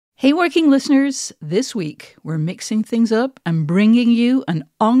Hey, working listeners, this week we're mixing things up and bringing you an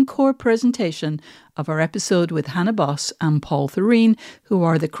encore presentation of our episode with Hannah Boss and Paul Thureen, who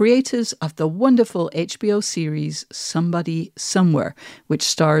are the creators of the wonderful HBO series Somebody Somewhere, which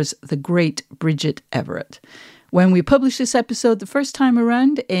stars the great Bridget Everett. When we published this episode the first time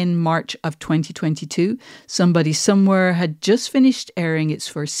around in March of 2022, Somebody Somewhere had just finished airing its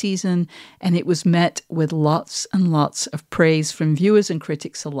first season, and it was met with lots and lots of praise from viewers and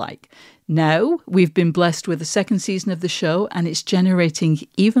critics alike. Now, we've been blessed with a second season of the show, and it's generating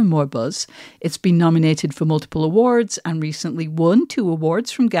even more buzz. It's been nominated for multiple awards and recently won 2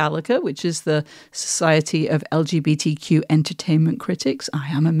 awards from Gallica, which is the Society of LGBTQ Entertainment Critics. I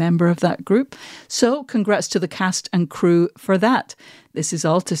am a member of that group. So, congrats to the cast and crew for that. This is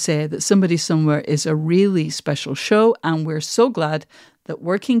all to say that Somebody Somewhere is a really special show, and we're so glad that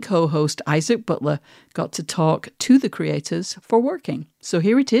working co-host Isaac Butler got to talk to the creators for Working. So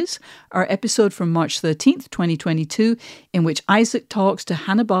here it is, our episode from March 13th, 2022, in which Isaac talks to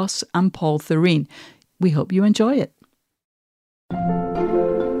Hannah Boss and Paul Thureen. We hope you enjoy it.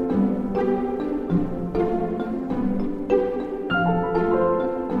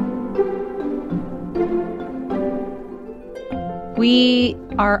 We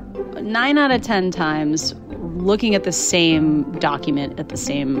are 9 out of 10 times looking at the same document at the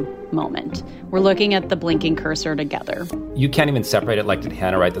same moment. We're looking at the blinking cursor together. You can't even separate it like, did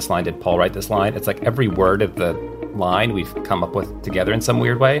Hannah write this line? Did Paul write this line? It's like every word of the line we've come up with together in some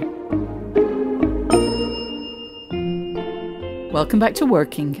weird way. Welcome back to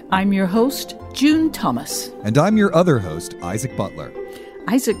Working. I'm your host, June Thomas. And I'm your other host, Isaac Butler.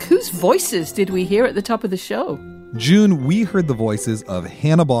 Isaac, whose voices did we hear at the top of the show? June, we heard the voices of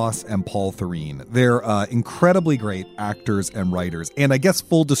Hannah Boss and Paul Thureen. They're incredibly great actors and writers. And I guess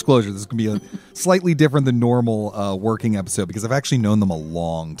full disclosure, this is going to be a slightly different than normal Working episode because I've actually known them a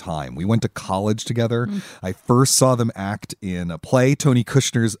long time. We went to college together. I first saw them act in a play, Tony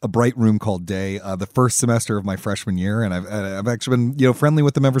Kushner's A Bright Room Called Day, the first semester of my freshman year. And I've actually been friendly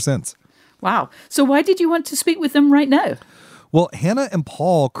with them ever since. Wow. So why did you want to speak with them right now? Well, Hannah and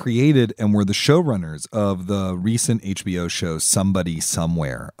Paul created and were the showrunners of the recent HBO show Somebody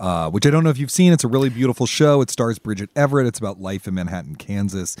Somewhere, which I don't know if you've seen. It's a really beautiful show. It stars Bridget Everett. It's about life in Manhattan,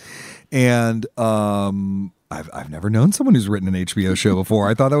 Kansas. And I've never known someone who's written an HBO show before.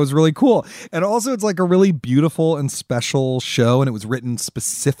 I thought that was really cool. And also, it's like a really beautiful and special show, and it was written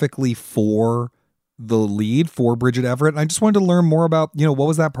specifically for the lead, for Bridget Everett. And I just wanted to learn more about, what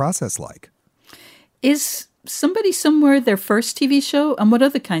was that process like? Is Somebody Somewhere their first TV show? And what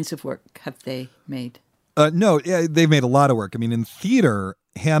other kinds of work have they made? No, they've made a lot of work. I mean, in theater,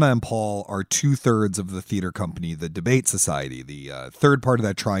 Hannah and Paul are 2/3 of the theater company, the Debate Society. The third part of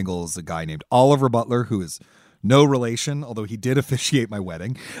that triangle is a guy named Oliver Butler, who is no relation, although he did officiate my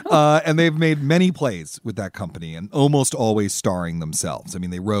wedding. And they've made many plays with that company and almost always starring themselves. I mean,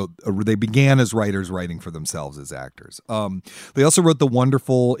 they began as writers writing for themselves as actors. They also wrote the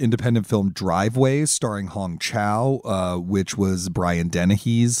wonderful independent film Driveways starring Hong Chow, which was Brian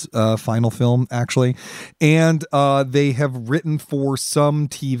Dennehy's final film, actually. And they have written for some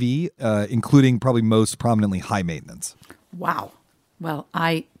TV, including probably most prominently High Maintenance. Wow. Well,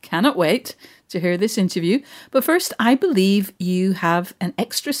 I cannot wait to hear this interview. But first, I believe you have an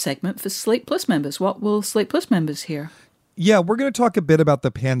extra segment for Slate Plus members. What will Slate Plus members hear? Yeah, we're going to talk a bit about the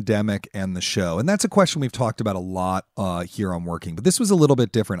pandemic and the show. And that's a question we've talked about a lot here on Working. But this was a little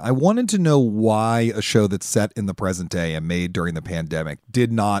bit different. I wanted to know why a show that's set in the present day and made during the pandemic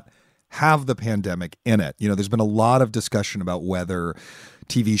did not have the pandemic in it. There's been a lot of discussion about whether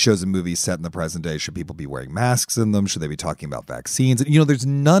TV shows and movies set in the present day, should people be wearing masks in them? Should they be talking about vaccines? There's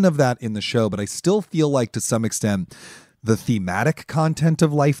none of that in the show, but I still feel like to some extent the thematic content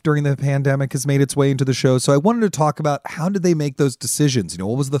of life during the pandemic has made its way into the show. So I wanted to talk about how did they make those decisions?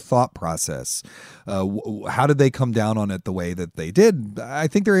 What was the thought process? How did they come down on it the way that they did? I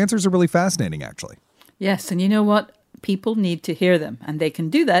think their answers are really fascinating, actually. Yes, and you know what? People need to hear them, and they can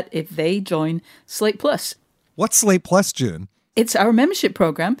do that if they join Slate Plus. What's Slate Plus, June? It's our membership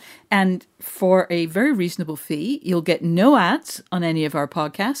program, and for a very reasonable fee, you'll get no ads on any of our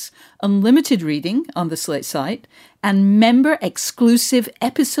podcasts, unlimited reading on the Slate site, and member-exclusive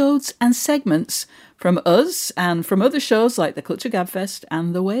episodes and segments from us and from other shows like the Culture Gabfest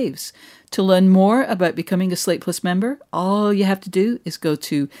and The Waves. To learn more about becoming a Slate Plus member, all you have to do is go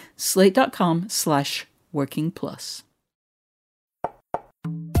to slate.com/workingplus.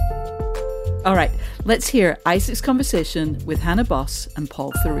 All right, let's hear Isaac's conversation with Hannah Boss and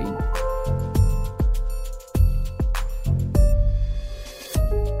Paul Thureen.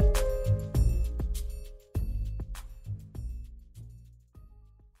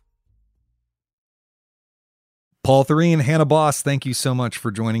 Paul Thureen, Hannah Boss, thank you so much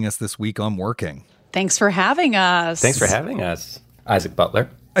for joining us this week on Working. Thanks for having us. Thanks for having us, Isaac Butler.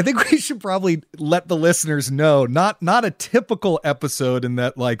 I think we should probably let the listeners know, not a typical episode in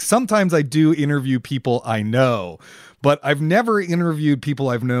that, like, sometimes I do interview people I know, but I've never interviewed people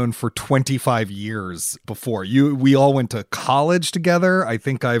I've known for 25 years before. We all went to college together. I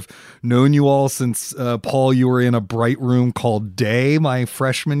think I've known you all since, Paul, you were in a bright room called Day my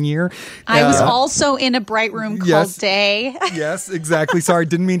freshman year. I was also in a bright room called Day. Yes, exactly. Sorry,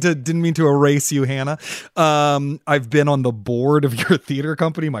 didn't mean to erase you, Hannah. I've been on the board of your theater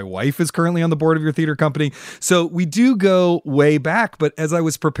company. My wife is currently on the board of your theater company. So we do go way back. But as I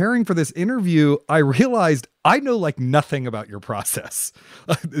was preparing for this interview, I realized I know like nothing about your process.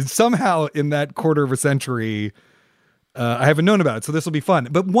 Somehow in that quarter of a century, I haven't known about it. So this will be fun.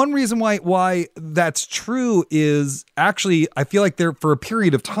 But one reason why that's true is actually, I feel like there, for a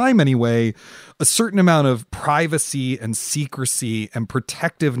period of time anyway, a certain amount of privacy and secrecy and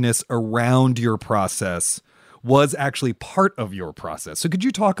protectiveness around your process was actually part of your process. So could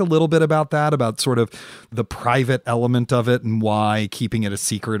you talk a little bit about that, about sort of the private element of it and why keeping it a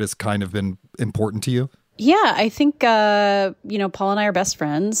secret has kind of been important to you? Yeah, I think, Paul and I are best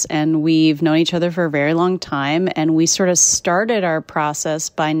friends, and we've known each other for a very long time. And we sort of started our process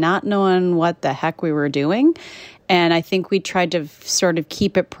by not knowing what the heck we were doing. And I think we tried to sort of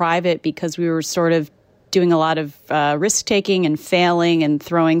keep it private because we were sort of doing a lot of risk-taking and failing and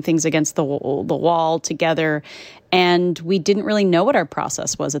throwing things against the wall together. And we didn't really know what our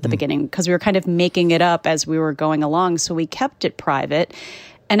process was at the beginning because we were kind of making it up as we were going along. So we kept it private.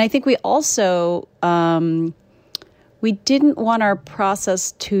 And I think we also, we didn't want our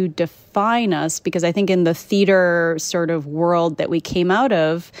process to define us because I think in the theater sort of world that we came out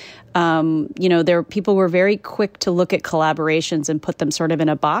of, people were very quick to look at collaborations and put them sort of in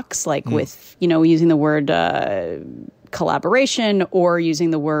a box, like with, using the word collaboration or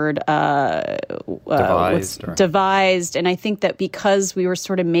using the word devised. And I think that because we were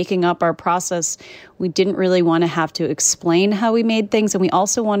sort of making up our process, we didn't really want to have to explain how we made things. And we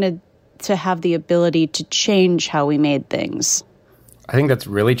also wanted to have the ability to change how we made things. I think that's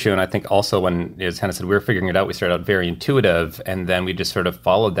really true. And I think also when, as Hannah said, we were figuring it out, we started out very intuitive, and then we just sort of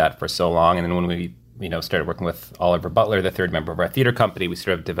followed that for so long. And then when we, started working with Oliver Butler, the third member of our theater company, we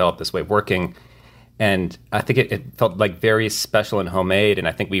sort of developed this way of working. And I think it felt like very special and homemade. And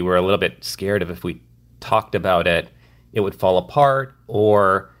I think we were a little bit scared of if we talked about it, it would fall apart.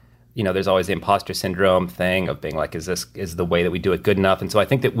 Or, there's always the imposter syndrome thing of being like, is the way that we do it good enough? And so I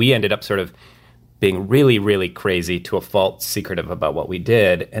think that we ended up sort of being really, really crazy to a fault, secretive about what we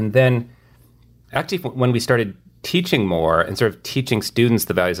did. And then actually when we started teaching more and sort of teaching students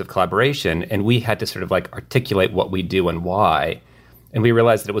the values of collaboration, and we had to sort of like articulate what we do and why. And we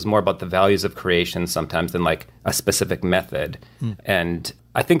realized that it was more about the values of creation sometimes than like a specific method. And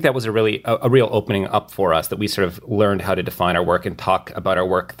I think that was a real opening up for us, that we sort of learned how to define our work and talk about our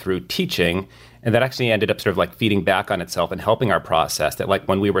work through teaching. And that actually ended up sort of like feeding back on itself and helping our process. That like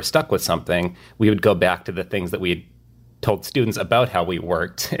when we were stuck with something, we would go back to the things that we had told students about how we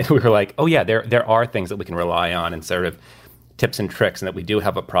worked. And we were like, oh yeah, there are things that we can rely on and sort of tips and tricks, and that we do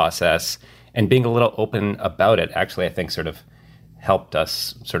have a process. And being a little open about it actually, I think, sort of helped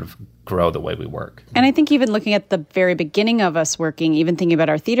us sort of grow the way we work. And I think even looking at the very beginning of us working, even thinking about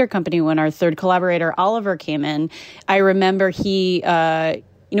our theater company, when our third collaborator, Oliver, came in, I remember he,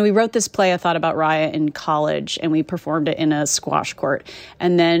 we wrote this play, I Thought About Raya, in college, and we performed it in a squash court.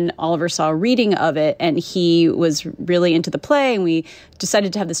 And then Oliver saw a reading of it, and he was really into the play, and we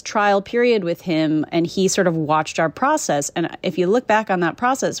decided to have this trial period with him, and he sort of watched our process. And if you look back on that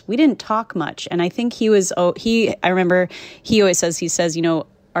process, we didn't talk much. And I think I remember he always says,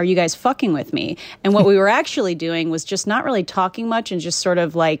 are you guys fucking with me? And what we were actually doing was just not really talking much and just sort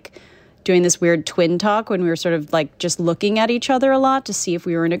of like doing this weird twin talk when we were sort of like just looking at each other a lot to see if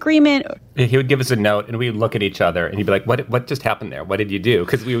we were in agreement. He would give us a note and we would look at each other and he'd be like, what just happened there? What did you do?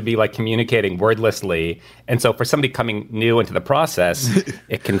 Because we would be like communicating wordlessly. And so for somebody coming new into the process,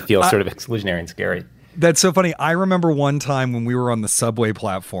 it can feel sort of exclusionary and scary. That's so funny. I remember one time when we were on the subway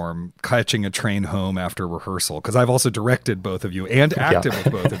platform catching a train home after rehearsal, because I've also directed both of you and acted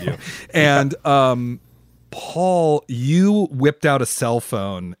with both of you. And Paul, you whipped out a cell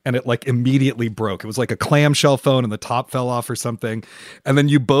phone and it like immediately broke. It was like a clamshell phone and the top fell off or something. And then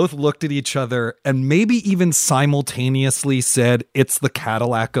you both looked at each other and maybe even simultaneously said, "It's the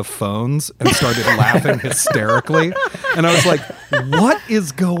Cadillac of phones," and started laughing hysterically. And I was like, what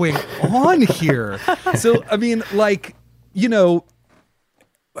is going on here? So, I mean, like,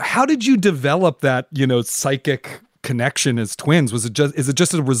 how did you develop that, psychic connection as twins? Is it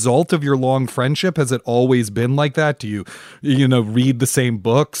just a result of your long friendship? Has it always been like that? Do you read the same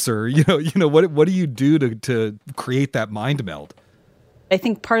books, or what do you do to create that mind meld? I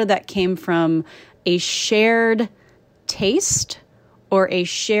think part of that came from a shared taste or a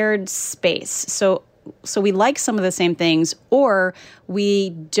shared space. So we like some of the same things, or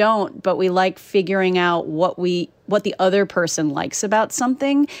we don't, but we like figuring out what the other person likes about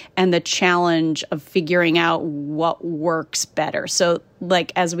something, and the challenge of figuring out what works better. So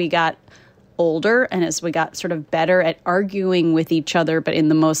like as we got older and as we got sort of better at arguing with each other, but in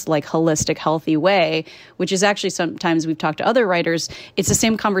the most like holistic, healthy way, which is actually sometimes we've talked to other writers, it's the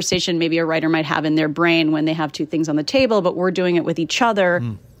same conversation maybe a writer might have in their brain when they have two things on the table, but we're doing it with each other.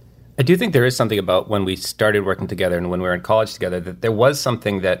 I do think there is something about when we started working together and when we were in college together, that there was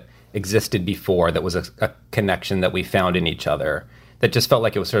something that existed before that was a connection that we found in each other that just felt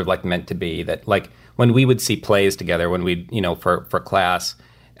like it was sort of like meant to be. That like when we would see plays together, when we, for class,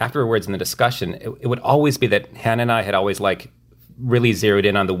 afterwards in the discussion, it would always be that Hannah and I had always like really zeroed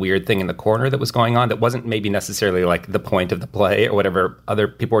in on the weird thing in the corner that was going on that wasn't maybe necessarily like the point of the play or whatever other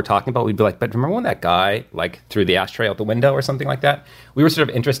people were talking about. We'd be like, but remember when that guy like threw the ashtray out the window or something like that? We were sort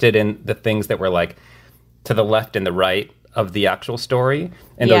of interested in the things that were like to the left and the right of the actual story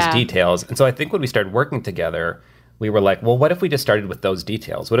and those details. And so I think when we started working together, we were like, well, what if we just started with those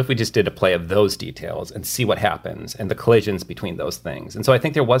details? What if we just did a play of those details and see what happens and the collisions between those things? And so I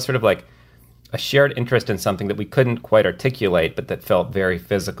think there was sort of like a shared interest in something that we couldn't quite articulate, but that felt very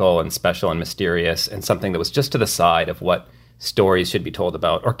physical and special and mysterious, and something that was just to the side of what stories should be told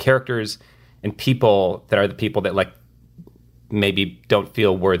about, or characters and people that are the people that like maybe don't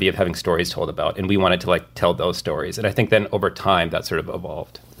feel worthy of having stories told about. And we wanted to like tell those stories. And I think then over time that sort of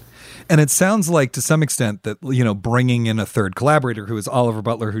evolved. And it sounds like to some extent that, bringing in a third collaborator who is Oliver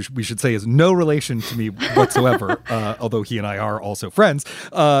Butler, who we should say is no relation to me whatsoever, although he and I are also friends,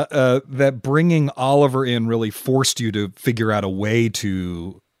 that bringing Oliver in really forced you to figure out a way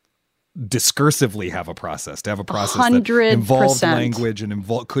to discursively have a process, that 100%. involved language and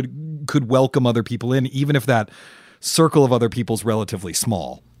could welcome other people in, even if that circle of other people's relatively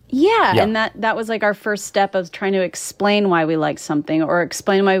small. Yeah, and that was like our first step of trying to explain why we liked something, or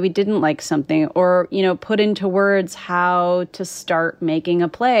explain why we didn't like something, or, put into words how to start making a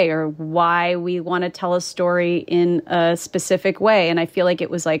play, or why we want to tell a story in a specific way. And I feel like it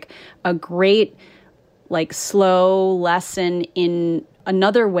was like a great, like slow lesson in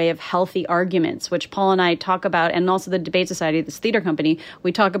another way of healthy arguments, which Paul and I talk about, and also the Debate Society, this theater company,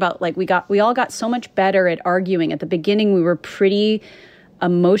 we talk about like we all got so much better at arguing. At the beginning, we were pretty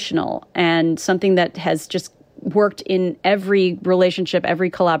emotional, and something that has just worked in every relationship,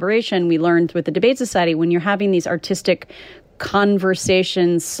 every collaboration we learned with the Debate Society, when you're having these artistic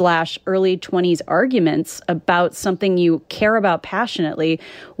conversations / early 20s arguments about something you care about passionately,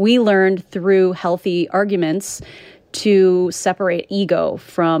 we learned through healthy arguments to separate ego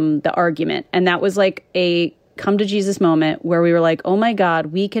from the argument. And that was like a come to Jesus moment where we were like, oh my God,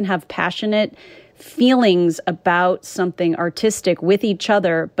 we can have passionate feelings about something artistic with each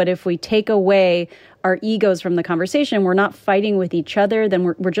other, but if we take away our egos from the conversation, we're not fighting with each other, then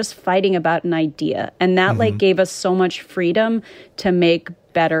we're just fighting about an idea. And that like gave us so much freedom to make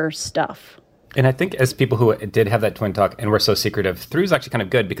better stuff. And I think as people who did have that twin talk and were so secretive, 3 was actually kind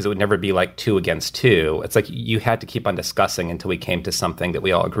of good because it would never be like 2 against 2. It's like you had to keep on discussing until we came to something that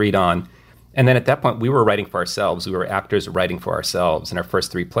we all agreed on. And then at that point, we were writing for ourselves. We were actors writing for ourselves. And our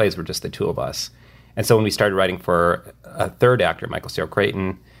first 3 plays were just the 2 of us. And so when we started writing for a third actor, Michael Cera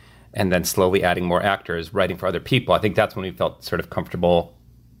Creighton, and then slowly adding more actors, writing for other people, I think that's when we felt sort of comfortable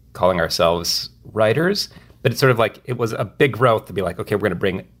calling ourselves writers. But it's sort of like, it was a big growth to be like, okay, we're going to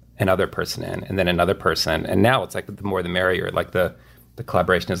bring another person in, and then another person. And now it's like the more the merrier. Like the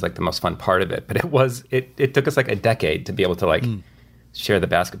collaboration is like the most fun part of it. But it took us like a decade to be able to like share the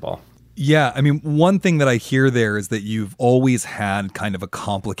basketball. Yeah, I mean, one thing that I hear there is that you've always had kind of a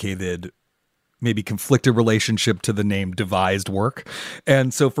complicated, maybe conflicted relationship to the name devised work.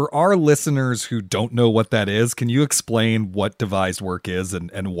 And so for our listeners who don't know what that is, can you explain what devised work is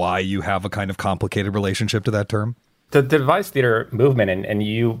and why you have a kind of complicated relationship to that term? The devised theater movement, and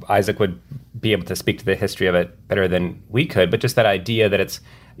you, Isaac, would be able to speak to the history of it better than we could, but just that idea that it's,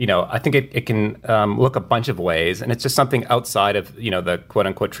 I think it can look a bunch of ways, and it's just something outside of, the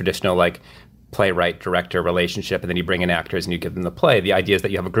quote-unquote traditional, like, playwright-director relationship, and then you bring in actors and you give them the play. The idea is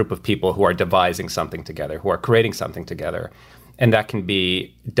that you have a group of people who are devising something together, who are creating something together. And that can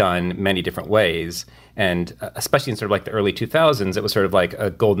be done many different ways. And especially in sort of like the early 2000s, it was sort of like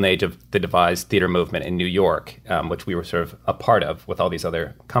a golden age of the devised theater movement in New York, which we were sort of a part of with all these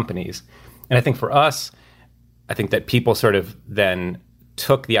other companies. And I think for us, I think that people sort of then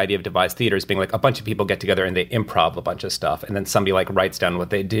took the idea of devised theater as being like a bunch of people get together and they improv a bunch of stuff, and then somebody like writes down what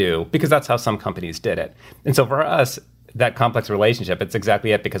they do, because that's how some companies did it. And so for us, that complex relationship, it's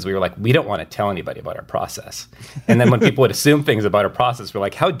exactly it, because we were like, we don't want to tell anybody about our process. And then when people would assume things about our process, we're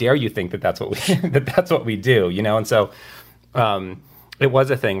like, how dare you think that that's what we that's what we do, you know? And so it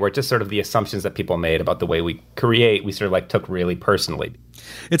was a thing where just sort of the assumptions that people made about the way we create, we sort of like took really personally.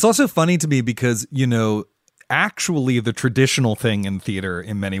 It's also funny to me because, you know, actually the traditional thing in theater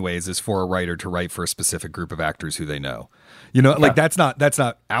in many ways is for a writer to write for a specific group of actors who they know. You know, like that's not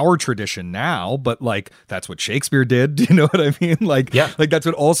our tradition now, but like that's what Shakespeare did. You know what I mean? Like, like that's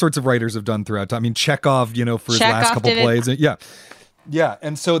what all sorts of writers have done throughout time. I mean, Chekhov, you know, for his last couple plays. Yeah.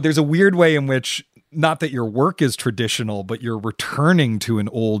 And so there's a weird way in which, not that your work is traditional, but you're returning to an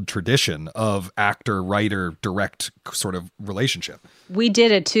old tradition of actor, writer, direct sort of relationship. We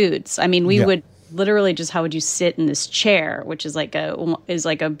did etudes. I mean, we would literally just, how would you sit in this chair, which is like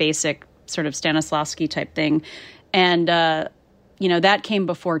a basic sort of Stanislavski type thing. And, you know, that came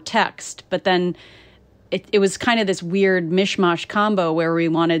before text. But then it was kind of this weird mishmash combo where we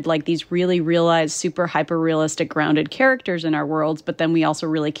wanted like these really realized, super hyper realistic, grounded characters in our worlds. But then we also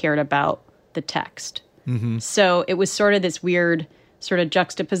really cared about the text. Mm-hmm. So it was sort of this weird sort of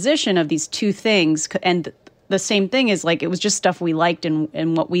juxtaposition of these two things. And the same thing is like, it was just stuff we liked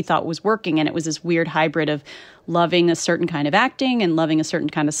and what we thought was working. And it was this weird hybrid of loving a certain kind of acting and loving a certain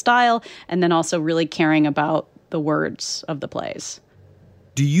kind of style, and then also really caring about the words of the plays.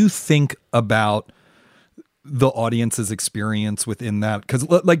 Do you think about the audience's experience within that? Because,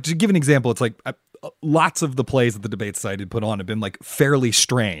 like, to give an example, it's like lots of the plays that the Debate Society put on have been like fairly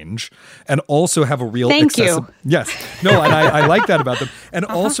strange, and also have a real Yes, no, and I like that about them, and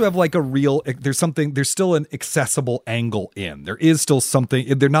also have like a real. There's still an accessible angle in. There is still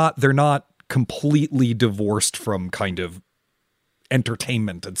something. They're not completely divorced from kind of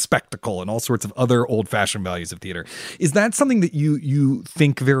entertainment and spectacle and all sorts of other old-fashioned values of theater. Is that something that you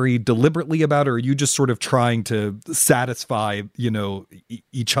think very deliberately about, or are you just sort of trying to satisfy, you know,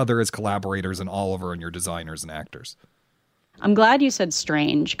 each other as collaborators and Oliver and your designers and actors? I'm glad you said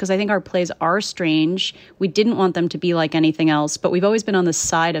strange, because I think our plays are strange. We didn't want them to be like anything else, but we've always been on the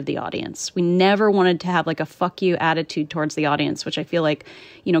side of the audience. We never wanted to have like a fuck you attitude towards the audience, which I feel like,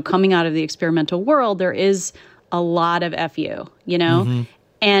 you know, coming out of the experimental world, there is a lot of FU, you know? Mm-hmm.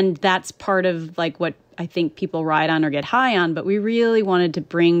 And that's part of like what I think people ride on or get high on, but we really wanted to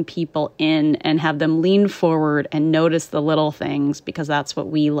bring people in and have them lean forward and notice the little things, because that's what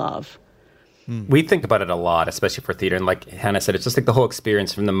we love. We think about it a lot, especially for theater. And like Hannah said, it's just like the whole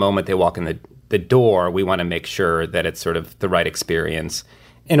experience from the moment they walk in the door. We want to make sure that it's sort of the right experience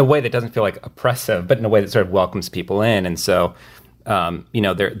in a way that doesn't feel like oppressive, but in a way that sort of welcomes people in. And so, you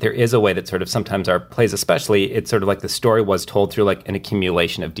know, there is a way that sort of sometimes our plays, especially, it's sort of like the story was told through like an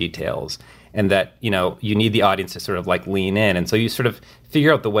accumulation of details, and that, you know, you need the audience to sort of like lean in. And so you sort of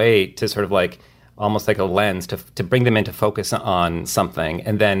figure out the way to sort of like almost like a lens to bring them into focus on something.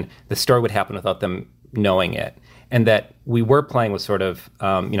 And then the story would happen without them knowing it. And that we were playing with sort of,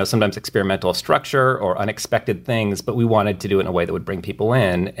 you know, sometimes experimental structure or unexpected things, but we wanted to do it in a way that would bring people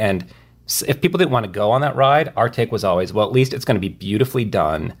in. And if people didn't want to go on that ride, our take was always, well, at least it's going to be beautifully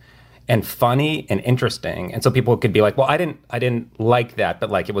done and funny and interesting. And so people could be like, well, I didn't like that, but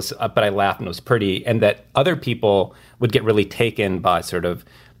like it was, but I laughed and it was pretty. And that other people would get really taken by sort of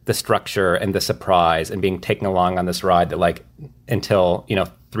the structure and the surprise and being taken along on this ride that like until, you know,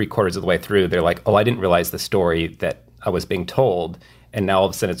 3/4 of the way through, they're like, oh, I didn't realize the story that I was being told. And now all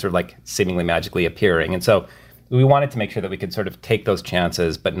of a sudden it's sort of like seemingly magically appearing. And so we wanted to make sure that we could sort of take those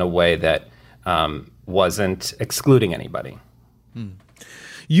chances, but in a way that wasn't excluding anybody.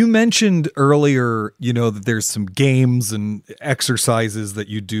 You mentioned earlier, you know, that there's some games and exercises that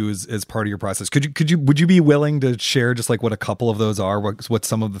you do as part of your process. Would you be willing to share just like what a couple of those are, what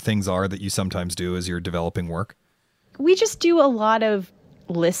some of the things are that you sometimes do as you're developing work? We just do a lot of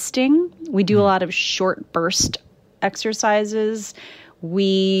listing. We do a lot of short burst exercises.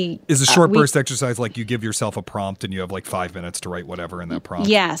 Is a short burst exercise like you give yourself a prompt and you have like 5 minutes to write whatever in that prompt?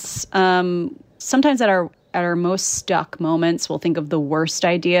 Yes. Sometimes at our most stuck moments, we'll think of the worst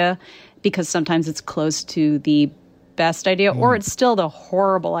idea, because sometimes it's close to the best idea, or it's still the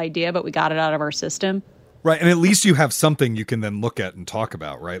horrible idea, but we got it out of our system. Right. And at least you have something you can then look at and talk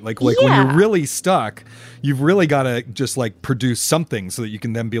about, right? Like when you're really stuck, you've really got to just like produce something so that you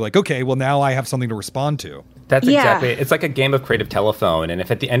can then be like, okay, well, now I have something to respond to. That's exactly it. It's like a game of creative telephone. And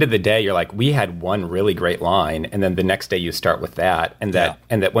if at the end of the day, you're like, we had one really great line, and then the next day you start with that. And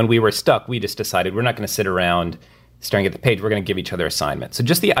that when we were stuck, we just decided we're not going to sit around staring at the page, we're going to give each other assignments. So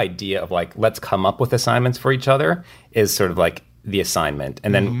just the idea of like, let's come up with assignments for each other is sort of like the assignment.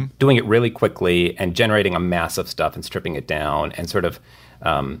 And then doing it really quickly and generating a mass of stuff and stripping it down. And sort of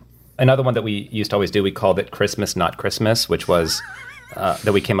another one that we used to always do, we called it Christmas, Not Christmas, which was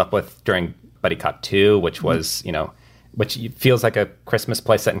that we came up with during Buddy Cop 2, which was, which feels like a Christmas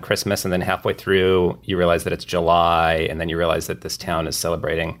play set in Christmas, and then halfway through, you realize that it's July, and then you realize that this town is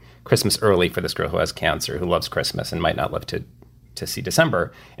celebrating Christmas early for this girl who has cancer, who loves Christmas and might not live to see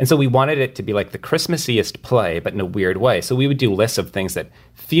December. And so we wanted it to be like the Christmassiest play, but in a weird way. So we would do lists of things that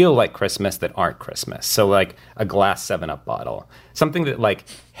feel like Christmas that aren't Christmas. So like a glass 7-Up bottle, something that like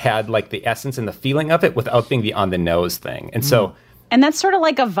had like the essence and the feeling of it without being the on the nose thing. And so... And that's sort of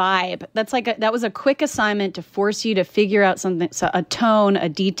like a vibe. That was a quick assignment to force you to figure out something, so a tone, a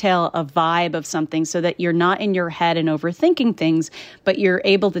detail, a vibe of something, so that you're not in your head and overthinking things, but you're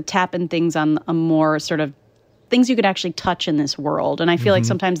able to tap in things on a more sort of things you could actually touch in this world. And I feel like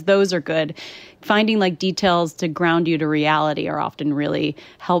sometimes those are good. Finding like details to ground you to reality are often really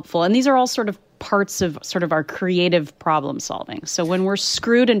helpful. And these are all sort of parts of sort of our creative problem solving. So when we're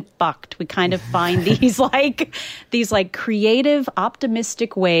screwed and fucked, we kind of find these creative,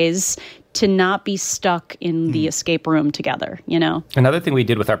 optimistic ways to not be stuck in the escape room together, Another thing we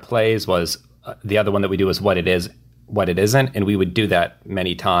did with our plays was the other one that we do is what it is, what it isn't. And we would do that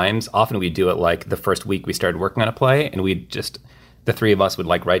many times. Often we'd do it like the first week we started working on a play, and the three of us would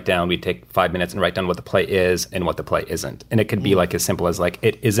like write down, we'd take 5 minutes and write down what the play is and what the play isn't. And it could be like as simple as like,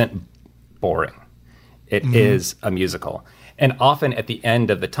 it isn't boring. It is a musical. And often at the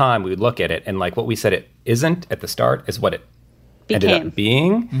end of the time, we would look at it and like what we said it isn't at the start is what it ended up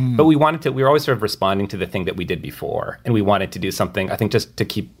being. But we were always sort of responding to the thing that we did before. And we wanted to do something, I think just to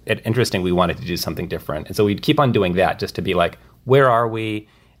keep it interesting, we wanted to do something different. And so we'd keep on doing that just to be like, where are we?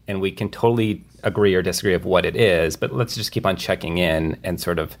 And we can totally agree or disagree of what it is, but let's just keep on checking in and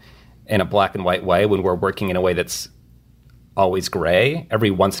sort of in a black and white way when we're working in a way that's always gray.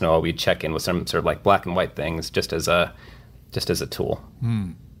 Every once in a while we check in with some sort of like black and white things just as a tool.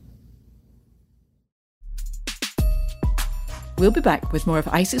 We'll be back with more of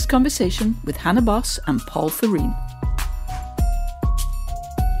Isaac's conversation with Hannah Boss and Paul Thureen.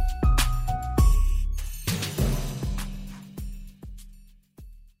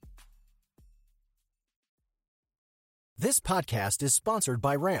 This podcast is sponsored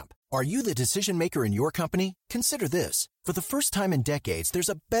by Ramp. Are you the decision maker in your company? Consider this. For the first time in decades, there's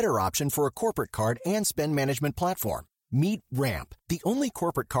a better option for a corporate card and spend management platform. Meet Ramp, the only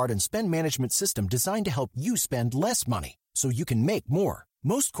corporate card and spend management system designed to help you spend less money so you can make more.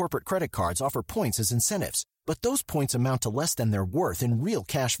 Most corporate credit cards offer points as incentives, but those points amount to less than their worth in real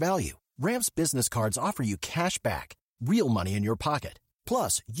cash value. Ramp's business cards offer you cash back, real money in your pocket.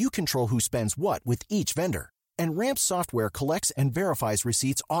 Plus, you control who spends what with each vendor. And Ramp's software collects and verifies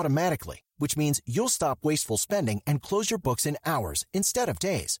receipts automatically, which means you'll stop wasteful spending and close your books in hours instead of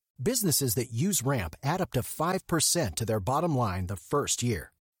days. Businesses that use Ramp add up to 5% to their bottom line the first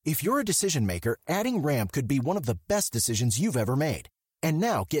year. If you're a decision maker, adding Ramp could be one of the best decisions you've ever made. And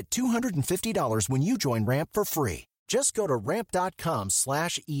now get $250 when you join Ramp for free. Just go to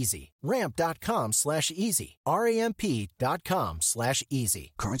ramp.com/easy. Ramp.com/easy.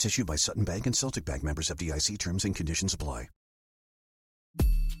 RAMP.com/easy. Cards issued by Sutton Bank and Celtic Bank, members of FDIC. Terms and conditions apply.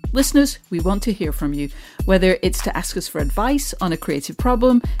 Listeners, we want to hear from you. Whether it's to ask us for advice on a creative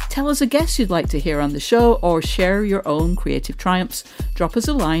problem, tell us a guest you'd like to hear on the show, or share your own creative triumphs, drop us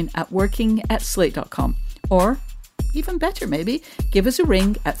a line at working@slate.com. Or, even better maybe, give us a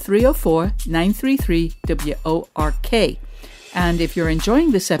ring at 304-933-WORK. And if you're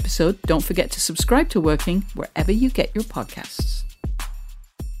enjoying this episode, don't forget to subscribe to Working wherever you get your podcasts.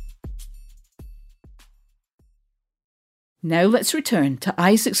 Now let's return to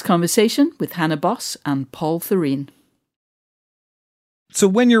Isaac's conversation with Hannah Boss and Paul Thureen. So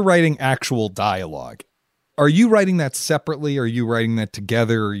when you're writing actual dialogue, are you writing that separately? Are you writing that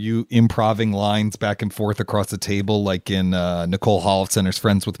together? Are you improvising lines back and forth across the table like in Nicole Holofcener's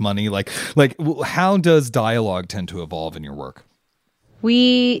Friends with Money? Like how does dialogue tend to evolve in your work?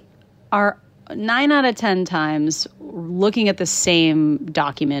 We are 9 out of 10 times looking at the same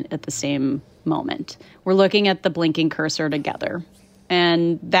document at the same moment. We're looking at the blinking cursor together.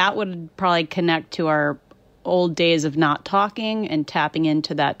 And that would probably connect to our old days of not talking and tapping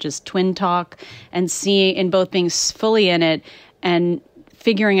into that just twin talk and seeing and both being fully in it and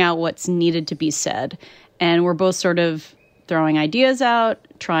figuring out what's needed to be said. And we're both sort of throwing ideas out,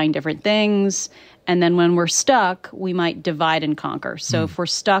 trying different things, And then when we're stuck, we might divide and conquer. So if we're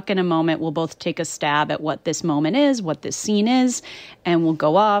stuck in a moment, we'll both take a stab at what this moment is, what this scene is, and we'll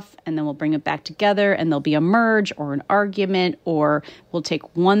go off, and then we'll bring it back together, and there'll be a merge or an argument, or we'll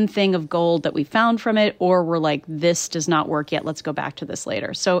take one thing of gold that we found from it, or we're like, this does not work yet, let's go back to this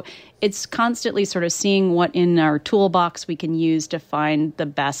later. So it's constantly sort of seeing what in our toolbox we can use to find the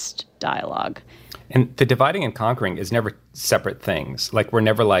best dialogue. And the dividing and conquering is never separate things. Like, we're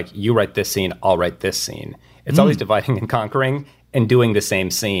never like, you write this scene, I'll write this scene. It's always dividing and conquering and doing the same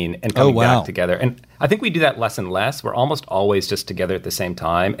scene and coming back together. And I think we do that less and less. We're almost always just together at the same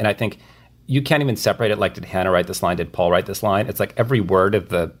time. And I think you can't even separate it like, did Hannah write this line? Did Paul write this line? It's like every word of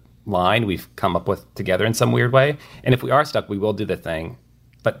the line we've come up with together in some weird way. And if we are stuck, we will do the thing.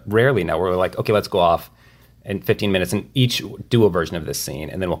 But rarely now we're like, okay, let's go off in 15 minutes and each do a version of this scene,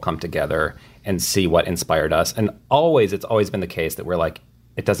 and then we'll come together and see what inspired us. And it's always been the case that we're like,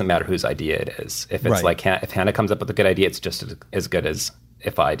 it doesn't matter whose idea it is. If it's like, if Hannah comes up with a good idea, it's just as good as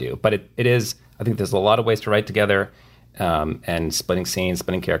if I do. But it is, I think there's a lot of ways to write together, and splitting scenes,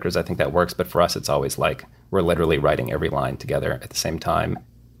 splitting characters, I think that works. But for us, it's always like, we're literally writing every line together at the same time.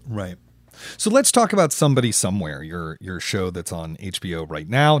 Right. So let's talk about Somebody Somewhere, your show that's on HBO right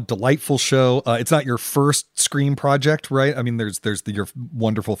now. Delightful show. It's not your first screen project, right? I mean, there's your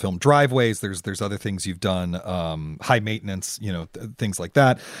wonderful film Driveways. There's other things you've done, High Maintenance, things like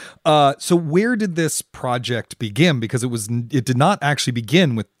that. So where did this project begin? Because it did not actually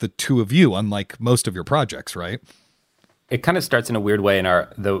begin with the two of you, unlike most of your projects, right? It kind of starts in a weird way in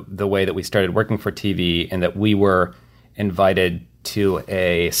the way that we started working for TV, and that we were invited to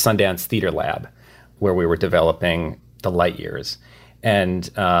a Sundance Theater Lab where we were developing the Light Years. And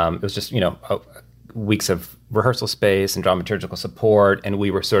it was just, weeks of rehearsal space and dramaturgical support. And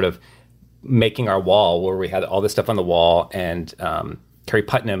we were sort of making our wall where we had all this stuff on the wall. And Carrie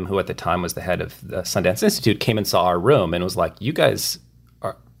Putnam, who at the time was the head of the Sundance Institute, came and saw our room and was like, this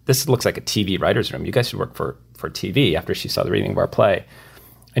looks like a TV writer's room. You guys should work for TV, after she saw the reading of our play.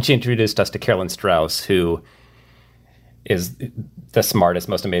 And she introduced us to Carolyn Strauss, who is the smartest,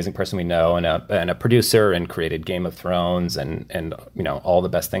 most amazing person we know, and a producer, and created Game of Thrones and all the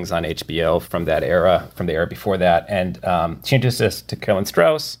best things on HBO from that era, from the era before that. And she introduced us to Carolyn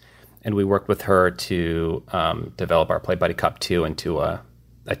Strauss, and we worked with her to develop our play Buddy Cop 2 into a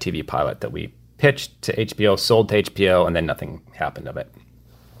TV pilot that we pitched to HBO, sold to HBO, and then nothing happened of it.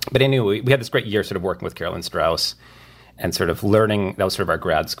 But anyway, we had this great year sort of working with Carolyn Strauss and sort of learning. That was sort of our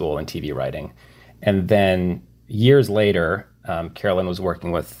grad school in TV writing. And then years later, Carolyn was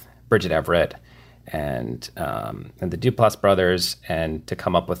working with Bridget Everett and the Duplass brothers, and to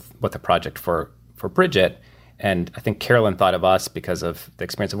come up with a project for Bridget. And I think Carolyn thought of us because of the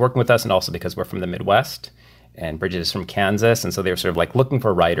experience of working with us, and also because we're from the Midwest, and Bridget is from Kansas. And so they were sort of like looking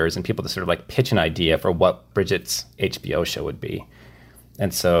for writers and people to sort of like pitch an idea for what Bridget's HBO show would be.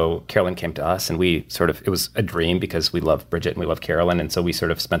 And so Carolyn came to us, and it was a dream because we love Bridget and we love Carolyn. And so we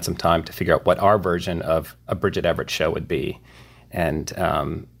sort of spent some time to figure out what our version of a Bridget Everett show would be. And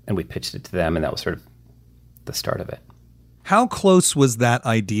we pitched it to them, and that was sort of the start of it. How close was that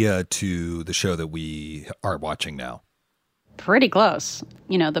idea to the show that we are watching now? Pretty close.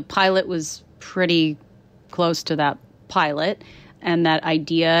 The pilot was pretty close to that pilot and that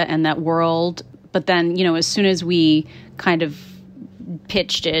idea and that world. But then, as soon as we kind of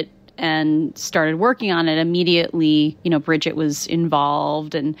pitched it and started working on it, immediately, Bridget was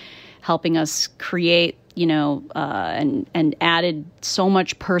involved and helping us create, and added so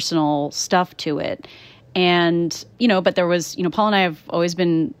much personal stuff to it. And, but there was, Paul and I have always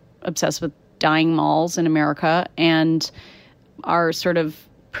been obsessed with dying malls in America, and our sort of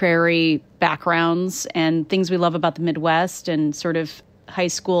prairie backgrounds and things we love about the Midwest, and sort of high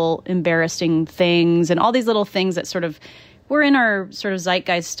school embarrassing things and all these little things that sort of were in our sort of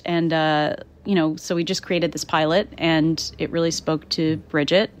zeitgeist. And, so we just created this pilot, and it really spoke to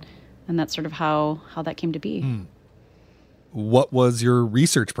Bridget. And that's sort of how that came to be. What was your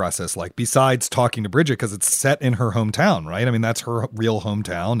research process like, besides talking to Bridget? Because it's set in her hometown, right? I mean, that's her real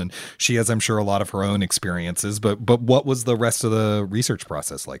hometown, and she has, I'm sure, a lot of her own experiences. But what was the rest of the research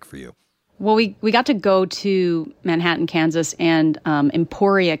process like for you? Well, we got to go to Manhattan, Kansas, and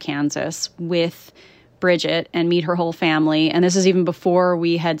Emporia, Kansas with Bridget and meet her whole family. And this is even before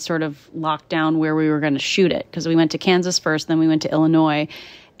we had sort of locked down where we were going to shoot it, because we went to Kansas first, then we went to Illinois,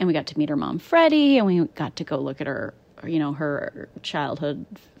 and we got to meet her mom, Freddie, and we got to go look at her childhood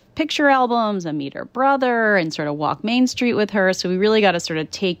picture albums and meet her brother and sort of walk Main Street with her. So we really got to sort of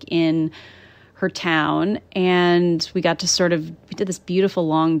take in her town, and we got to we did this beautiful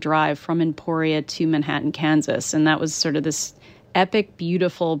long drive from Emporia to Manhattan, Kansas. And that was sort of this epic,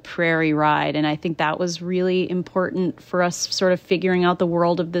 beautiful prairie ride. And I think that was really important for us sort of figuring out the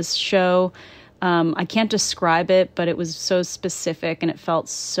world of this show. I can't describe it, but it was so specific and it felt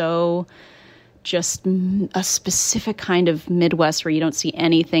so just a specific kind of Midwest where you don't see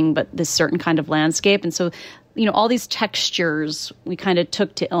anything but this certain kind of landscape. And so, you know, all these textures we kind of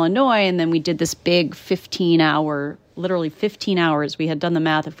took to Illinois, and then we did this big 15-hour, literally 15 hours. We had done the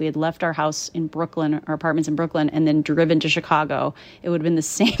math. If we had left our house in Brooklyn, our apartments in Brooklyn, and then driven to Chicago, it would have been the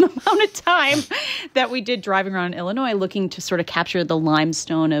same amount of time that we did driving around Illinois, looking to sort of capture the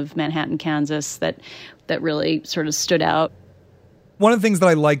limestone of Manhattan, Kansas, that really sort of stood out. One of the things that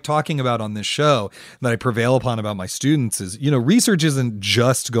I like talking about on this show that I prevail upon about my students is, you know, research isn't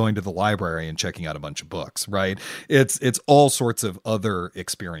just going to the library and checking out a bunch of books, right? It's all sorts of other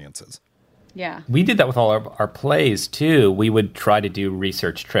experiences. Yeah. We did that with all our plays, too. We would try to do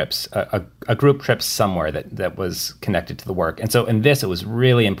research trips, a group trip somewhere that was connected to the work. And so in this, it was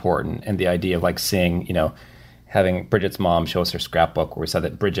really important. And the idea of like seeing, you know, having Bridget's mom show us her scrapbook where we saw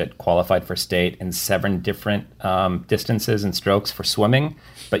that Bridget qualified for state in 7 different distances and strokes for swimming,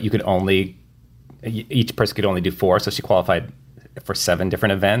 but each person could only do 4. So she qualified for 7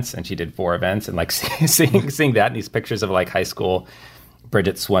 different events and she did 4 events. And like seeing that in these pictures of like high school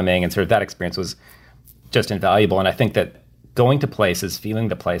Bridget swimming and sort of that experience was just invaluable. And I think that going to places, feeling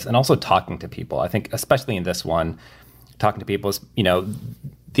the place, and also talking to people, I think especially in this one, talking to people is, you know,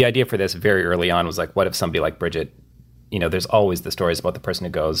 the idea for this very early on was like, what if somebody like Bridget, you know, there's always the stories about the person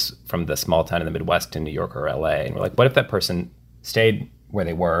who goes from the small town in the Midwest to New York or LA. And we're like, what if that person stayed where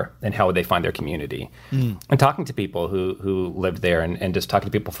they were and how would they find their community? And talking to people who lived there and just talking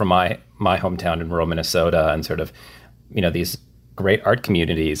to people from my hometown in rural Minnesota and sort of, you know, these great art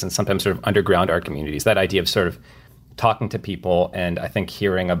communities and sometimes sort of underground art communities, that idea of sort of talking to people and I think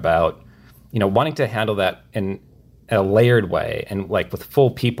hearing about, you know, wanting to handle that in a layered way and like with full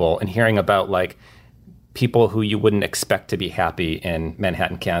people and hearing about like people who you wouldn't expect to be happy in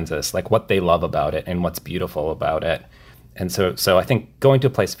Manhattan, Kansas, like what they love about it and what's beautiful about it. And so I think going to a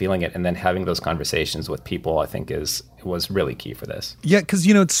place, feeling it, and then having those conversations with people, I think was really key for this. Yeah, because,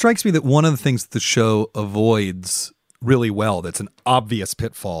 you know, it strikes me that one of the things the show avoids really well, that's an obvious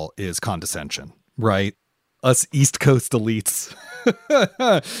pitfall, is condescension, right? Us East Coast elites,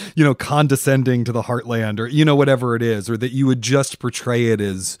 you know, condescending to the heartland or, you know, whatever it is, or that you would just portray it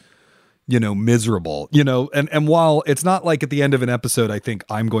as, you know, miserable, you know, and while it's not like at the end of an episode, I think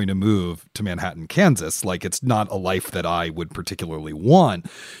I'm going to move to Manhattan, Kansas, like it's not a life that I would particularly want.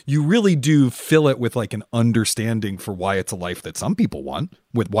 You really do fill it with like an understanding for why it's a life that some people want,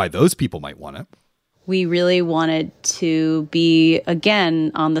 with why those people might want it. We really wanted to be,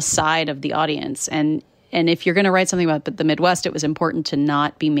 again, on the side of the audience. And if you're going to write something about the Midwest, it was important to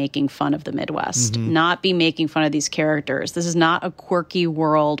not be making fun of the Midwest, not be making fun of these characters. This is not a quirky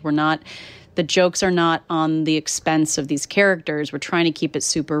world. The jokes are not on the expense of these characters. We're trying to keep it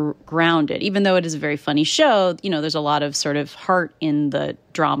super grounded. Even though it is a very funny show, you know, there's a lot of sort of heart in the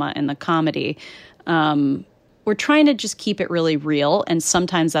drama and the comedy. We're trying to just keep it really real. And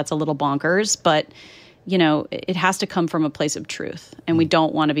sometimes that's a little bonkers, but, you know, it has to come from a place of truth. And we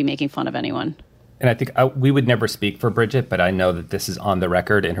don't want to be making fun of anyone. And I think we would never speak for Bridget, but I know that this is on the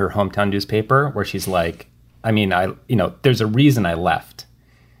record in her hometown newspaper where she's like, I mean, there's a reason I left,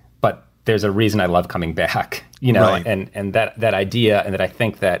 but there's a reason I love coming back, you know, right. and that idea, and that I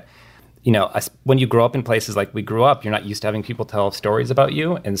think that, you know, when you grow up in places like we grew up, you're not used to having people tell stories about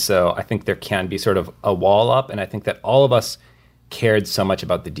you. And so I think there can be sort of a wall up. And I think that all of us cared so much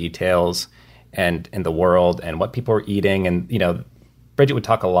about the details and in the world and what people were eating. And, you know, Bridget would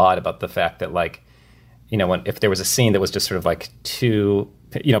talk a lot about the fact that, like, you know, if there was a scene that was just sort of like too,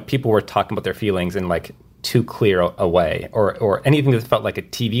 you know, people were talking about their feelings in like too clear a way or anything that felt like a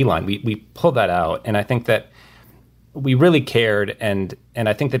TV line, we pulled that out. And I think that we really cared. And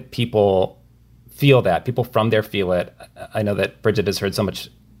I think that people feel that. People from there feel it. I know that Bridget has heard so much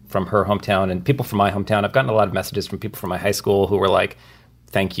from her hometown and people from my hometown. I've gotten a lot of messages from people from my high school who were like,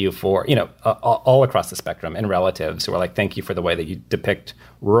 thank you for, you know, all across the spectrum, and relatives who are like, thank you for the way that you depict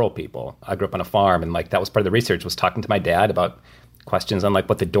rural people. I grew up on a farm, and like that was part of the research, was talking to my dad about questions on like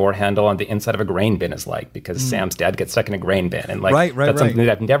what the door handle on the inside of a grain bin is like, because Sam's dad gets stuck in a grain bin. And like that's something that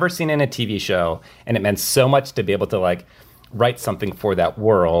I've never seen in a TV show. And it meant so much to be able to like write something for that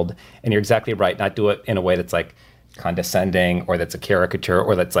world. And you're exactly right, not do it in a way that's like condescending or that's a caricature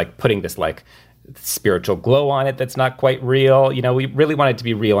or that's like putting this like spiritual glow on it that's not quite real. You know, we really want it to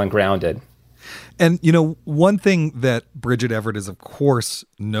be real and grounded. And, you know, one thing that Bridget Everett is, of course,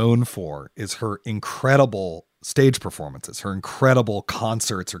 known for is her incredible stage performances, her incredible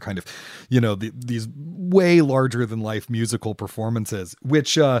concerts, her kind of, these way larger than life musical performances,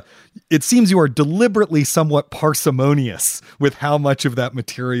 which it seems you are deliberately somewhat parsimonious with how much of that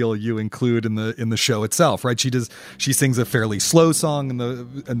material you include in the show itself, right? She sings a fairly slow song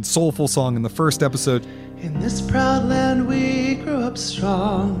and soulful song in the first episode. In this proud land we grew up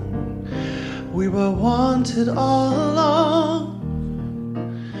strong. We were wanted all along.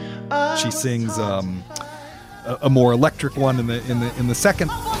 She sings a more electric one in the second.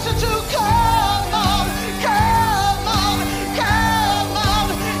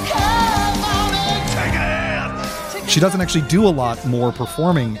 She doesn't actually do a lot more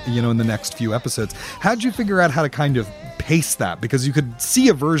performing, in the next few episodes. How'd you figure out how to kind of pace that? Because you could see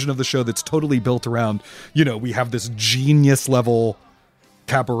a version of the show that's totally built around, we have this genius level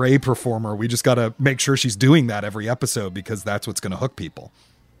cabaret performer. We just got to make sure she's doing that every episode because that's what's going to hook people.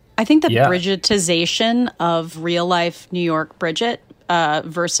 I think the Bridgetization of real life New York Bridget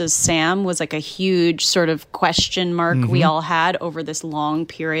versus Sam was like a huge sort of question mark we all had over this long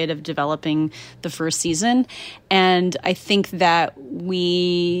period of developing the first season. And I think that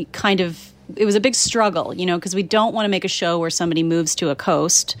it was a big struggle, because we don't want to make a show where somebody moves to a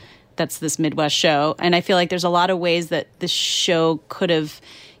coast. That's this Midwest show. And I feel like there's a lot of ways that this show could have,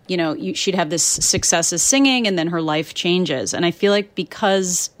 she'd have this success as singing and then her life changes. And I feel like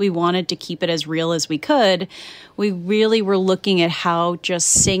because we wanted to keep it as real as we could, we really were looking at how just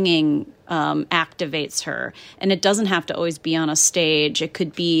singing activates her. And it doesn't have to always be on a stage. It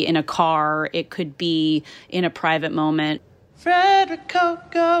could be in a car. It could be in a private moment. Frederick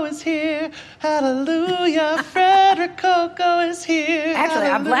Coco is here. Hallelujah. Frederick Coco is here. Actually,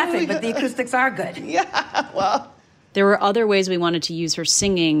 Hallelujah. I'm laughing, but the acoustics are good. Yeah, well. There were other ways we wanted to use her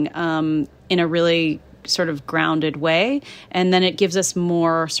singing in a really sort of grounded way. And then it gives us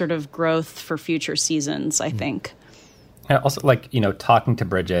more sort of growth for future seasons, I think. And also, talking to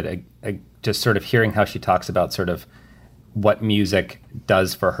Bridget, just sort of hearing how she talks about sort of what music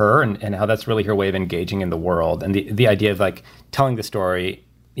does for her and how that's really her way of engaging in the world. And the idea of telling the story,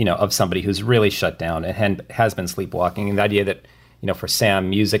 of somebody who's really shut down and has been sleepwalking. And the idea that, for Sam,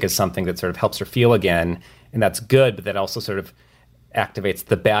 music is something that sort of helps her feel again. And that's good, but that also sort of activates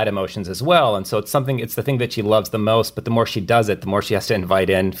the bad emotions as well. And so it's the thing that she loves the most, but the more she does it, the more she has to invite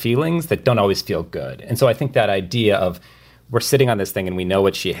in feelings that don't always feel good. And so I think that idea of we're sitting on this thing and we know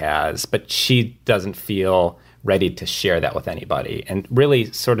what she has, but she doesn't feel ready to share that with anybody, and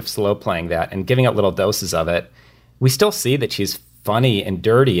really sort of slow playing that and giving out little doses of it. We still see that she's funny and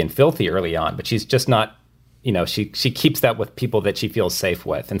dirty and filthy early on, but she's just not, she keeps that with people that she feels safe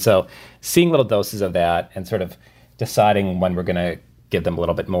with. And so seeing little doses of that and sort of deciding when we're going to give them a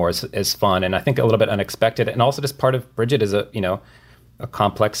little bit more is fun. And I think a little bit unexpected. And also just part of Bridget is a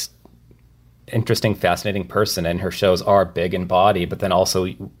complex, interesting, fascinating person. And her shows are big in body, but then also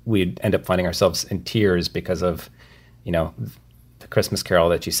we end up finding ourselves in tears because of, the Christmas carol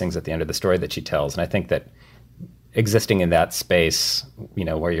that she sings at the end of the story that she tells. And I think that existing in that space,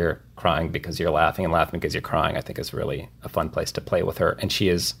 where you're crying because you're laughing and laughing because you're crying, I think is really a fun place to play with her. And she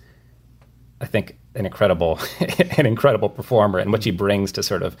is, I think, an incredible performer, and what she brings to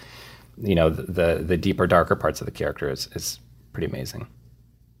sort of, the deeper, darker parts of the character is pretty amazing.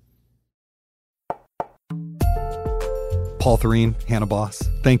 Paul Thureen, Hannah Boss,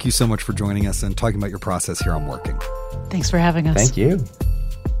 thank you so much for joining us and talking about your process here on Working. Thanks for having us. Thank you.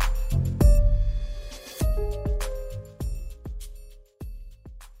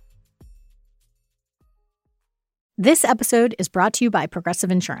 This episode is brought to you by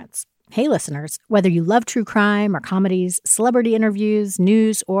Progressive Insurance. Hey, listeners, whether you love true crime or comedies, celebrity interviews,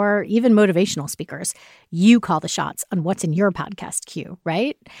 news, or even motivational speakers, you call the shots on what's in your podcast queue,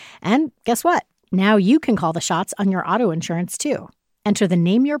 right? And guess what? Now you can call the shots on your auto insurance, too. Enter the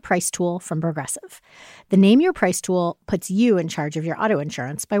Name Your Price tool from Progressive. The Name Your Price tool puts you in charge of your auto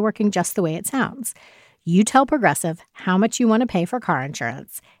insurance by working just the way it sounds. You tell Progressive how much you want to pay for car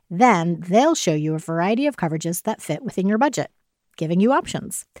insurance. Then they'll show you a variety of coverages that fit within your budget, giving you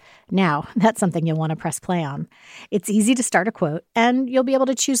options. Now, that's something you'll want to press play on. It's easy to start a quote, and you'll be able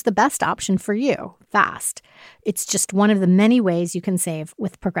to choose the best option for you fast. It's just one of the many ways you can save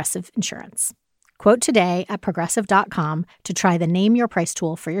with Progressive Insurance. Quote today at Progressive.com to try the Name Your Price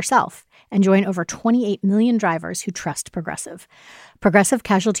tool for yourself and join over 28 million drivers who trust Progressive. Progressive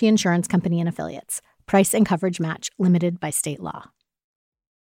Casualty Insurance Company and Affiliates. Price and coverage match limited by state law.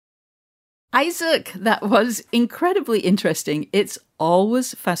 Isaac, that was incredibly interesting. It's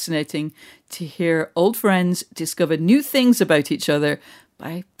always fascinating to hear old friends discover new things about each other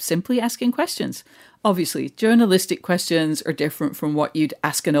by simply asking questions. Obviously, journalistic questions are different from what you'd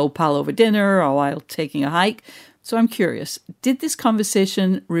ask an old pal over dinner or while taking a hike. So I'm curious, did this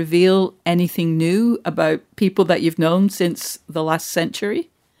conversation reveal anything new about people that you've known since the last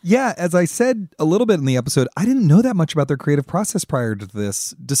century? Yeah, as I said a little bit in the episode, I didn't know that much about their creative process prior to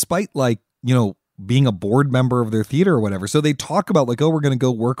this, despite being a board member of their theater or whatever. So they talk about we're going to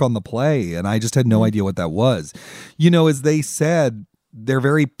go work on the play. And I just had no idea what that was. As they said, they're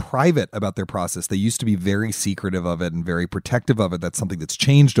very private about their process. They used to be very secretive of it and very protective of it. That's something that's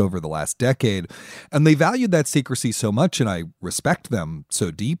changed over the last decade. And they valued that secrecy so much, and I respect them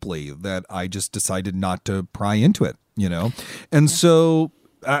so deeply that I just decided not to pry into it, And so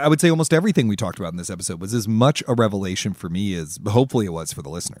I would say almost everything we talked about in this episode was as much a revelation for me as hopefully it was for the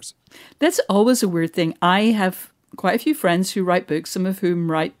listeners. That's always a weird thing. I have quite a few friends who write books, some of whom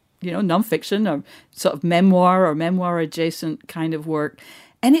write nonfiction or sort of memoir or memoir adjacent kind of work.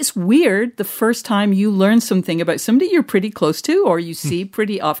 And it's weird the first time you learn something about somebody you're pretty close to or you see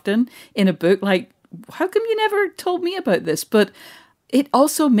pretty often in a book, like, how come you never told me about this? But it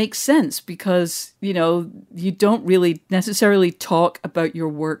also makes sense because, you don't really necessarily talk about your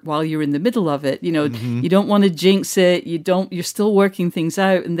work while you're in the middle of it. You don't want to jinx it. You're still working things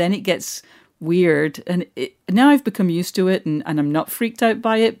out, and then it gets weird. And now I've become used to it and I'm not freaked out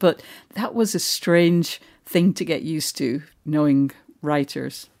by it, but that was a strange thing to get used to, knowing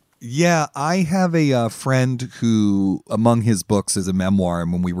writers. Yeah, I have a friend who, among his books, is a memoir.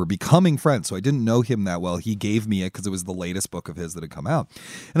 And when we were becoming friends, so I didn't know him that well, he gave me it because it was the latest book of his that had come out.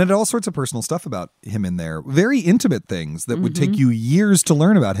 And it had all sorts of personal stuff about him in there. Very intimate things that would take you years to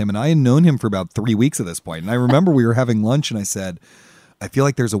learn about him. And I had known him for about 3 weeks at this point. And I remember we were having lunch and I said, I feel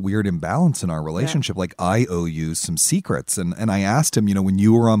like there's a weird imbalance in our relationship. Yeah. Like I owe you some secrets. And I asked him, when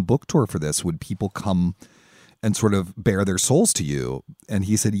you were on book tour for this, would people come and sort of bare their souls to you? And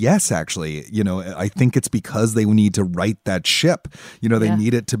he said, yes, actually, I think it's because they need to right that ship. They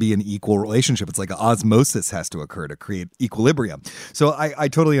need it to be an equal relationship. It's like osmosis has to occur to create equilibrium. So I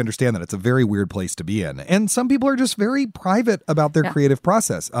totally understand that. It's a very weird place to be in. And some people are just very private about their creative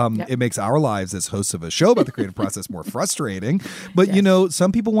process. It makes our lives as hosts of a show about the creative process more frustrating. But,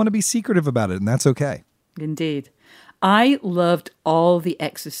 some people want to be secretive about it, and that's okay. Indeed. I loved all the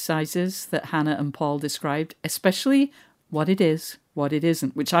exercises that Hannah and Paul described, especially what it is, what it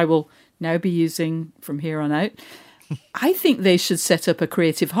isn't, which I will now be using from here on out. I think they should set up a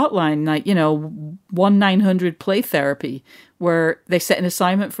creative hotline, like, 1-900 play therapy, where they set an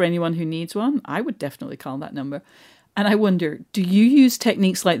assignment for anyone who needs one. I would definitely call that number. And I wonder, do you use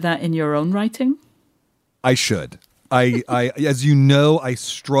techniques like that in your own writing? I should. I as you know, I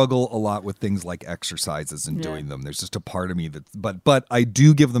struggle a lot with things like exercises and doing them. There's just a part of me that, but I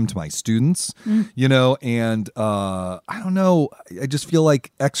do give them to my students, and I don't know. I just feel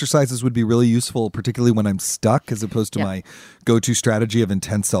like exercises would be really useful, particularly when I'm stuck, as opposed to my go-to strategy of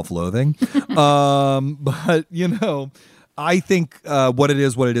intense self-loathing. But I think what it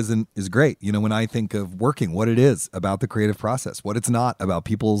is, what it isn't is great. When I think of working, what it is about the creative process, what it's not about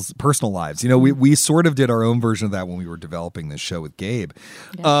people's personal lives. We sort of did our own version of that when we were developing this show with Gabe.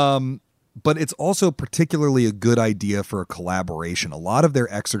 Yeah. But it's also particularly a good idea for a collaboration. A lot of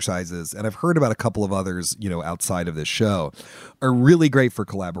their exercises, and I've heard about a couple of others, outside of this show, are really great for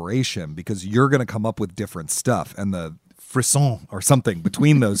collaboration because you're going to come up with different stuff. And the frisson or something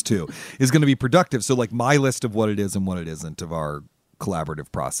between those two is going to be productive. So like my list of what it is and what it isn't of our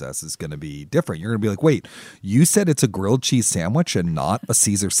collaborative process is going to be different. You're going to be like, wait, you said it's a grilled cheese sandwich and not a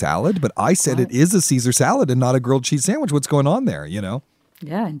Caesar salad, but I said it is a Caesar salad and not a grilled cheese sandwich. What's going on there,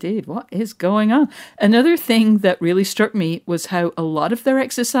 Yeah, indeed. What is going on? Another thing that really struck me was how a lot of their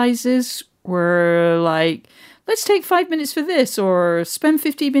exercises were like, let's take 5 minutes for this or spend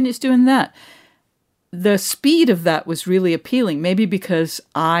 15 minutes doing that. The speed of that was really appealing, maybe because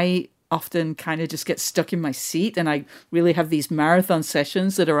I often kind of just get stuck in my seat and I really have these marathon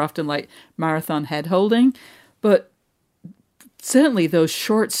sessions that are often like marathon head holding. But certainly those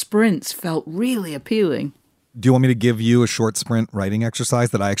short sprints felt really appealing. Do you want me to give you a short sprint writing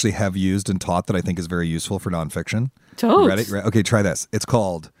exercise that I actually have used and taught that I think is very useful for nonfiction? Totally. Ready? Okay, try this. It's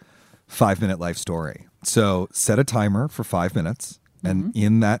called 5-Minute Life Story. So set a timer for 5 minutes, and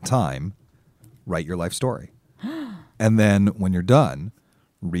in that time, write your life story. And then when you're done,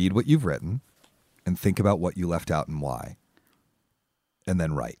 read what you've written and think about what you left out and why. And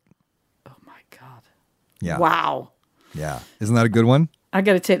then write. Oh my God. Yeah. Wow. Yeah. Isn't that a good one? I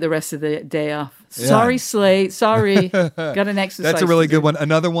got to take the rest of the day off. Sorry, Slate. Sorry. Got an exercise. That's a really good one.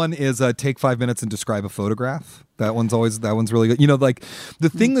 Another one is take 5 minutes and describe a photograph. That one's really good. You know, like the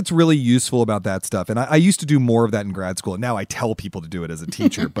thing that's really useful about that stuff, and I used to do more of that in grad school. Now I tell people to do it as a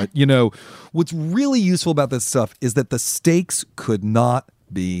teacher. But, you know, what's really useful about this stuff is that the stakes could not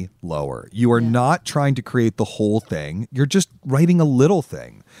be lower. You are not trying to create the whole thing. You're just writing a little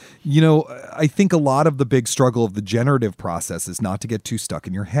thing. You know, I think a lot of the big struggle of the generative process is not to get too stuck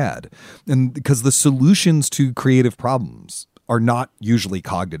in your head. And because the solutions to creative problems are not usually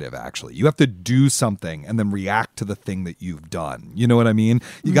cognitive, actually. You have to do something and then react to the thing that you've done. You know what I mean?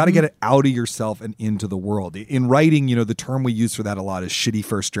 You got to get it out of yourself and into the world. In writing, you know, the term we use for that a lot is shitty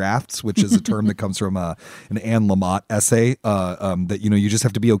first drafts, which is a term that comes from an Anne Lamott essay that, you know, you just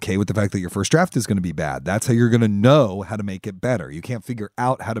have to be okay with the fact that your first draft is going to be bad. That's how you're going to know how to make it better. You can't figure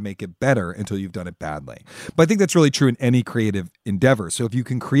out how to make it better until you've done it badly. But I think that's really true in any creative endeavor. So if you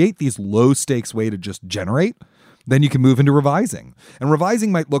can create these low stakes way to just generate, then you can move into revising. And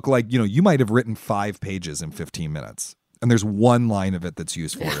revising might look like, you know, you might have written 5 pages in 15 minutes. And there's one line of it that's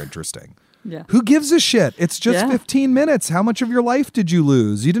useful or interesting. Yeah. Who gives a shit? It's just 15 minutes. How much of your life did you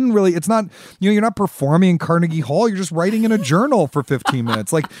lose? You didn't really, it's not, you know, you're not performing in Carnegie Hall. You're just writing in a journal for 15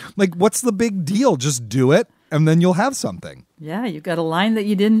 minutes. Like what's the big deal? Just do it. And then you'll have something. Yeah, you got a line that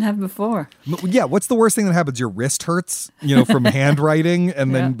you didn't have before. Yeah, what's the worst thing that happens? Your wrist hurts, you know, from handwriting,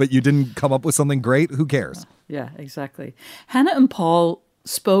 and then but you didn't come up with something great. Who cares? Yeah, exactly. Hannah and Paul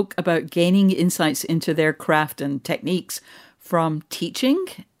spoke about gaining insights into their craft and techniques from teaching.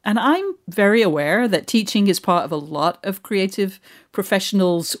 And I'm very aware that teaching is part of a lot of creative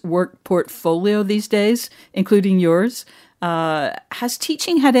professionals' work portfolio these days, including yours. Has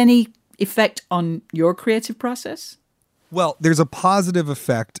teaching had any effect on your creative process? Well, there's a positive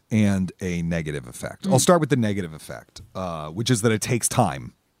effect and a negative effect. I'll start with the negative effect, which is that it takes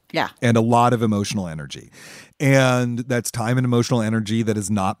time. Yeah. And a lot of emotional energy. And that's time and emotional energy that is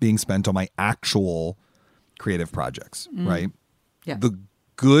not being spent on my actual creative projects, right? Yeah. The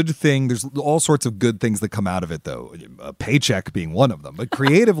good thing, there's all sorts of good things that come out of it, though, a paycheck being one of them. But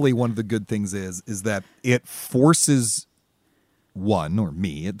creatively, one of the good things is that it forces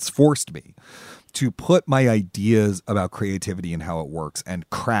it's forced me to put my ideas about creativity and how it works and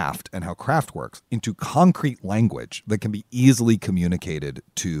how craft works into concrete language that can be easily communicated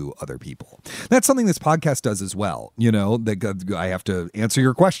to other people. That's something this podcast does as well. You know, I have to answer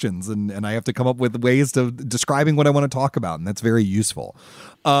your questions and I have to come up with ways of describing what I want to talk about. And that's very useful.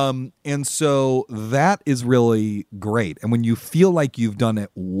 And so that is really great. And when you feel like you've done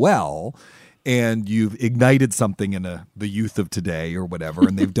it well, and you've ignited something in the youth of today or whatever,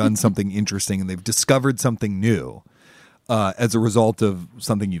 and they've done something interesting and they've discovered something new as a result of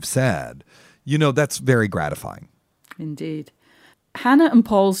something you've said, you know, that's very gratifying. Indeed. Hannah and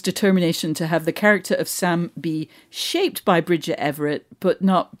Paul's determination to have the character of Sam be shaped by Bridget Everett, but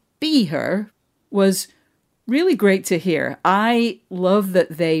not be her, was really great to hear. I love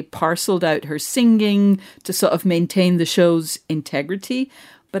that they parceled out her singing to sort of maintain the show's integrity.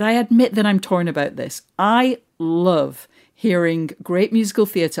 But I admit that I'm torn about this. I love hearing great musical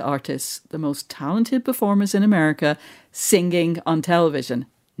theatre artists, the most talented performers in America, singing on television.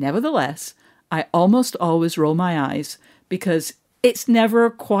 Nevertheless, I almost always roll my eyes because it's never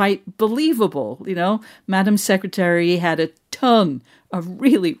quite believable. You know, Madam Secretary had a ton of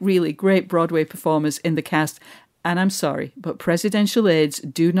really, really great Broadway performers in the cast. And I'm sorry, but presidential aides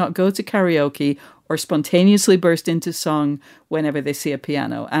do not go to karaoke or spontaneously burst into song whenever they see a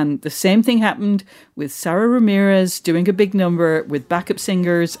piano. And the same thing happened with Sarah Ramirez doing a big number with backup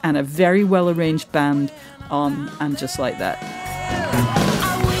singers and a very well-arranged band on And Just Like That.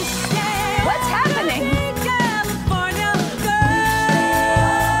 What's happening?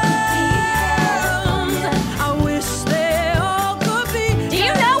 Do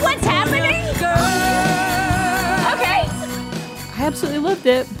you know what's happening? Okay. I absolutely loved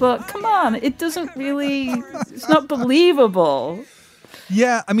it, but come on, it's not believable.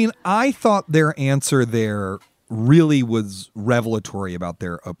 Yeah, I mean, I thought their answer there really was revelatory about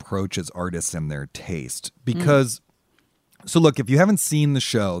their approach as artists and their taste. Because, so look, if you haven't seen the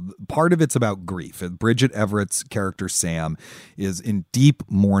show, part of it's about grief. Bridget Everett's character, Sam, is in deep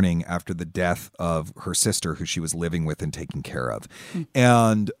mourning after the death of her sister, who she was living with and taking care of.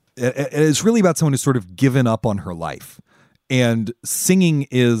 And it's really about someone who's sort of given up on her life. And singing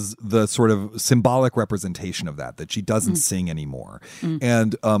is the sort of symbolic representation of that she doesn't sing anymore.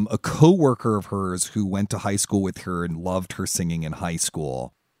 And a coworker of hers who went to high school with her and loved her singing in high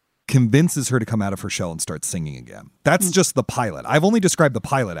school convinces her to come out of her shell and start singing again. That's just the pilot. I've only described the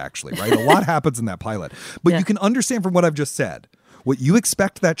pilot, actually, right? A lot happens in that pilot. But you can understand from what I've just said What you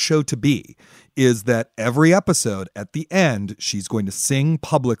expect that show to be is that every episode at the end, she's going to sing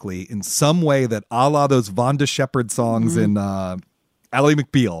publicly in some way that a la those Vonda Shepard songs in Ally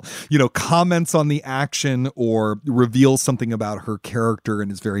McBeal, comments on the action or reveals something about her character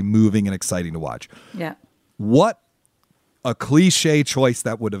and is very moving and exciting to watch. Yeah. What a cliche choice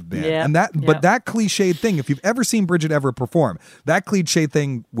that would have been. Yeah. And but that cliched thing, if you've ever seen Bridget Everett perform, that cliche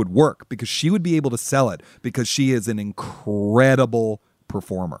thing would work because she would be able to sell it because she is an incredible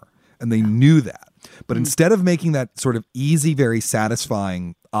performer. And they knew that. But instead of making that sort of easy, very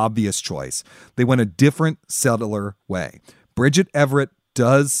satisfying, obvious choice, they went a different, subtler way. Bridget Everett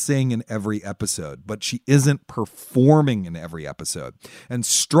does sing in every episode, but she isn't performing in every episode. And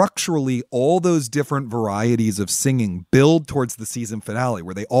structurally, all those different varieties of singing build towards the season finale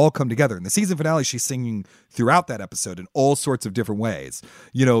where they all come together. In the season finale, she's singing throughout that episode in all sorts of different ways,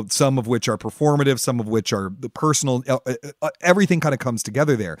 some of which are performative, some of which are the personal, everything kind of comes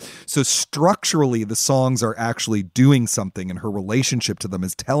together there. So structurally, the songs are actually doing something and her relationship to them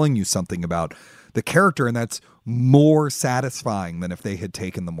is telling you something about the character, and that's more satisfying than if they had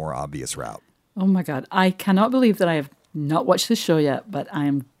taken the more obvious route. Oh my God. I cannot believe that I have not watched the show yet, but I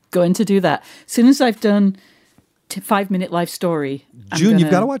am going to do that. As soon as I've done 5-minute life story. June,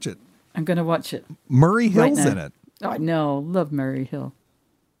 you've got to watch it. I'm going to watch it. Murray Hill's in it. Oh, I know. Love Murray Hill.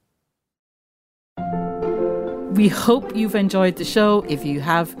 We hope you've enjoyed the show. If you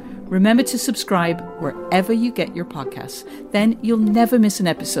have, remember to subscribe wherever you get your podcasts. Then you'll never miss an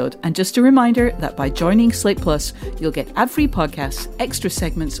episode. And just a reminder that by joining Slate Plus, you'll get ad-free podcasts, extra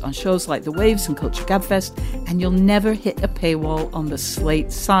segments on shows like The Waves and Culture Gabfest, and you'll never hit a paywall on the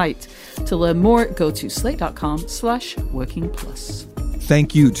Slate site. To learn more, go to slate.com/workingplus.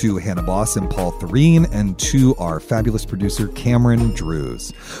 Thank you to Hannah Boss and Paul Thureen, and to our fabulous producer, Cameron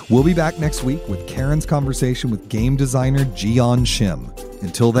Drews. We'll be back next week with Karen's conversation with game designer Jian Shim.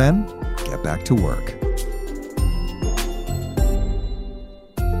 Until then, get back to work.